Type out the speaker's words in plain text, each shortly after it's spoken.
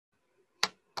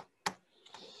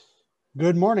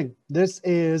Good morning. This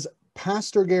is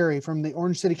Pastor Garry from the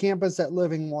Orange City campus at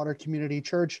Living Water Community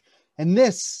Church, and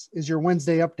this is your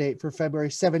Wednesday update for February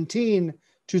 17,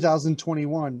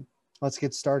 2021. Let's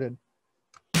get started.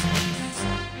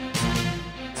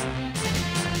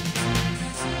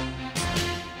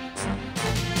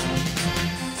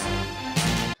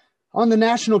 On the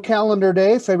national calendar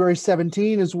day, February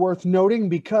 17 is worth noting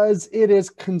because it is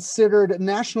considered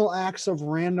National Acts of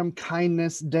Random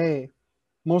Kindness Day.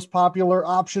 Most popular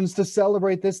options to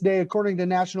celebrate this day, according to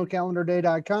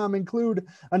nationalcalendarday.com, include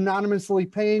anonymously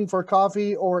paying for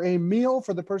coffee or a meal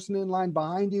for the person in line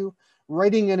behind you,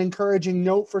 writing an encouraging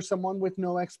note for someone with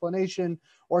no explanation,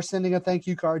 or sending a thank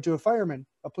you card to a fireman,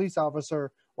 a police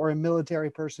officer, or a military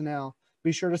personnel.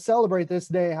 Be sure to celebrate this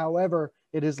day, however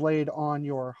it is laid on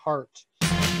your heart.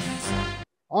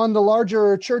 On the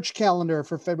larger church calendar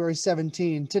for February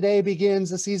 17, today begins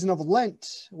the season of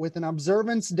Lent with an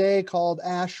observance day called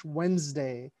Ash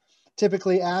Wednesday.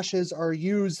 Typically, ashes are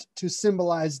used to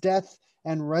symbolize death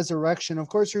and resurrection, of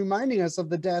course, reminding us of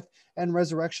the death and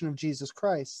resurrection of Jesus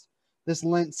Christ. This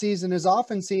Lent season is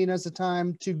often seen as a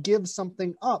time to give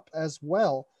something up as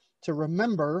well, to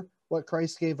remember what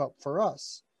Christ gave up for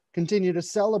us. Continue to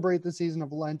celebrate the season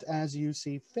of Lent as you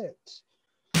see fit.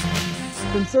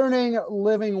 Concerning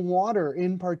Living Water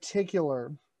in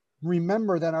particular,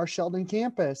 remember that our Sheldon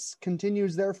campus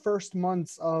continues their first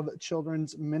months of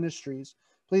children's ministries.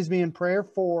 Please be in prayer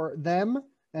for them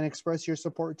and express your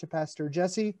support to Pastor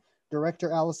Jesse,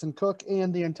 Director Allison Cook,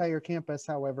 and the entire campus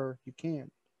however you can.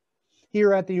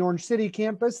 Here at the Orange City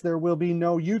campus, there will be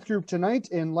no youth group tonight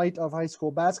in light of high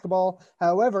school basketball.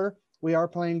 However, we are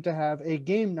planning to have a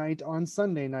game night on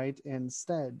Sunday night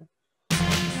instead.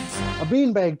 A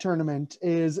beanbag tournament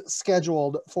is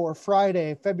scheduled for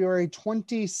Friday, February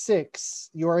 26th.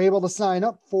 You are able to sign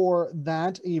up for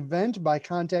that event by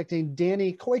contacting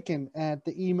Danny Koiken at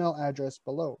the email address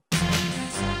below.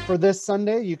 For this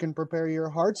Sunday, you can prepare your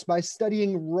hearts by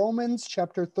studying Romans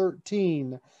chapter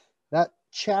 13. That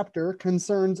chapter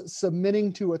concerns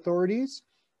submitting to authorities,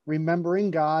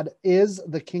 remembering God is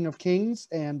the King of Kings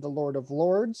and the Lord of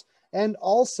Lords, and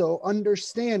also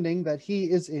understanding that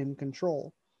He is in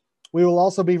control. We will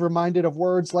also be reminded of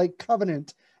words like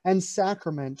covenant and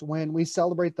sacrament when we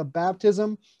celebrate the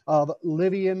baptism of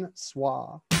Livian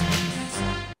Swa.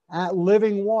 At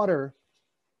Living Water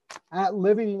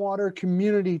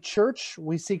Community Church,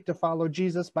 we seek to follow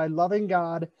Jesus by loving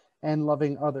God and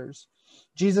loving others.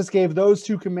 Jesus gave those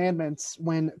two commandments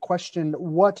when questioned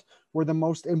what were the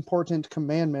most important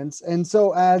commandments. And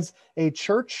so as a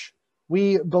church,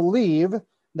 we believe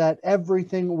that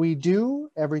everything we do,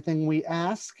 everything we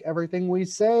ask, everything we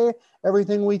say,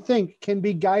 everything we think can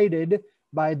be guided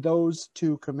by those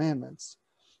two commandments.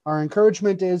 Our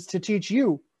encouragement is to teach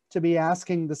you to be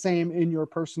asking the same in your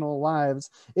personal lives.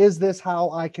 Is this how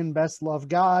I can best love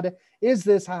God? Is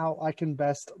this how I can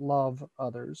best love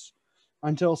others?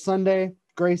 Until Sunday,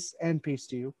 grace and peace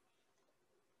to you.